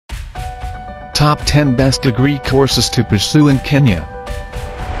top 10 best degree courses to pursue in Kenya.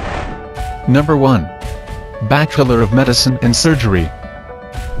 Number 1. Bachelor of Medicine and Surgery.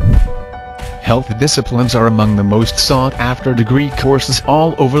 Health disciplines are among the most sought-after degree courses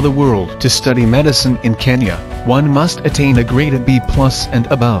all over the world. To study medicine in Kenya, one must attain a grade of B+ and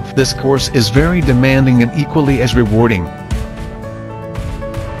above. This course is very demanding and equally as rewarding.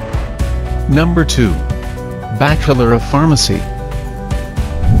 Number 2. Bachelor of Pharmacy.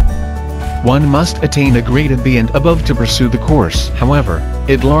 One must attain a grade of B and above to pursue the course. However,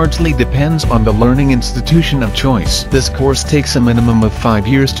 it largely depends on the learning institution of choice. This course takes a minimum of 5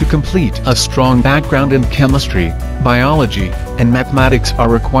 years to complete. A strong background in chemistry, biology, and mathematics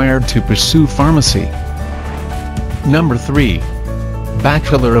are required to pursue pharmacy. Number 3.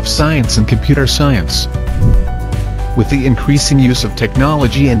 Bachelor of Science and Computer Science. With the increasing use of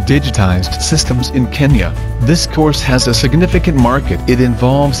technology and digitized systems in Kenya, this course has a significant market. It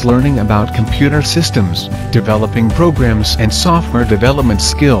involves learning about computer systems, developing programs and software development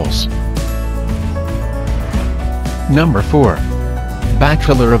skills. Number 4.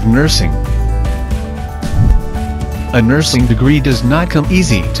 Bachelor of Nursing. A nursing degree does not come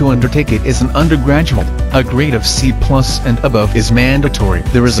easy. To undertake it as an undergraduate, a grade of C+ and above is mandatory.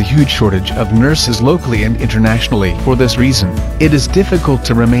 There is a huge shortage of nurses locally and internationally. For this reason, it is difficult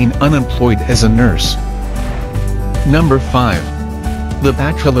to remain unemployed as a nurse. Number 5. The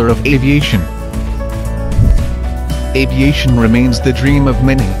Bachelor of Aviation. Aviation remains the dream of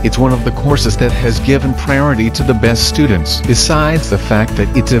many. It's one of the courses that has given priority to the best students. Besides the fact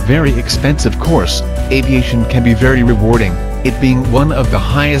that it's a very expensive course, aviation can be very rewarding, it being one of the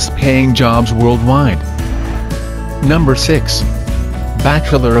highest paying jobs worldwide. Number 6.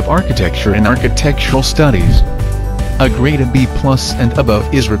 Bachelor of Architecture and Architectural Studies. A grade of B+ and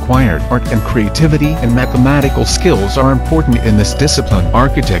above is required. Art and creativity and mathematical skills are important in this discipline.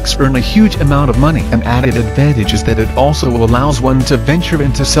 Architects earn a huge amount of money. An added advantage is that it also allows one to venture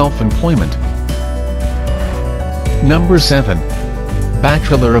into self-employment. Number 7.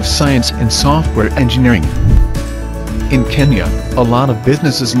 Bachelor of Science and Software Engineering. In Kenya, a lot of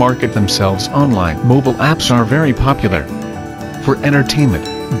businesses market themselves online. Mobile apps are very popular for entertainment,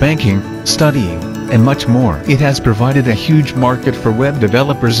 banking, studying, and much more. It has provided a huge market for web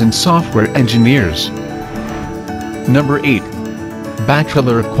developers and software engineers. Number 8.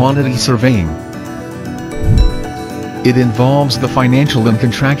 Bachelor of Quantity Surveying. It involves the financial and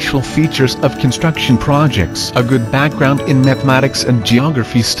contractual features of construction projects. A good background in mathematics and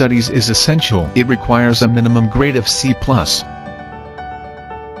geography studies is essential. It requires a minimum grade of C+.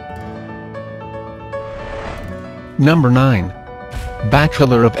 Number 9.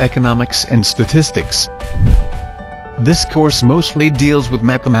 Bachelor of Economics and Statistics. This course mostly deals with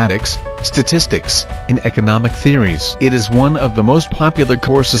mathematics, statistics, and economic theories. It is one of the most popular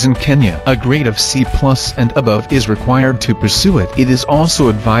courses in Kenya. A grade of C+ and above is required to pursue it. It is also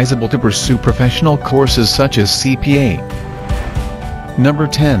advisable to pursue professional courses such as CPA. Number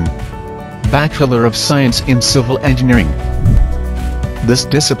 10. Bachelor of Science in Civil Engineering. This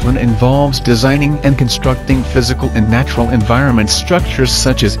discipline involves designing and constructing physical and natural environment structures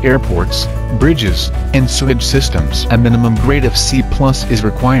such as airports, bridges, and sewage systems. A minimum grade of C+ is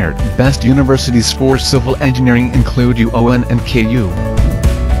required. Best universities for civil engineering include UON and KU.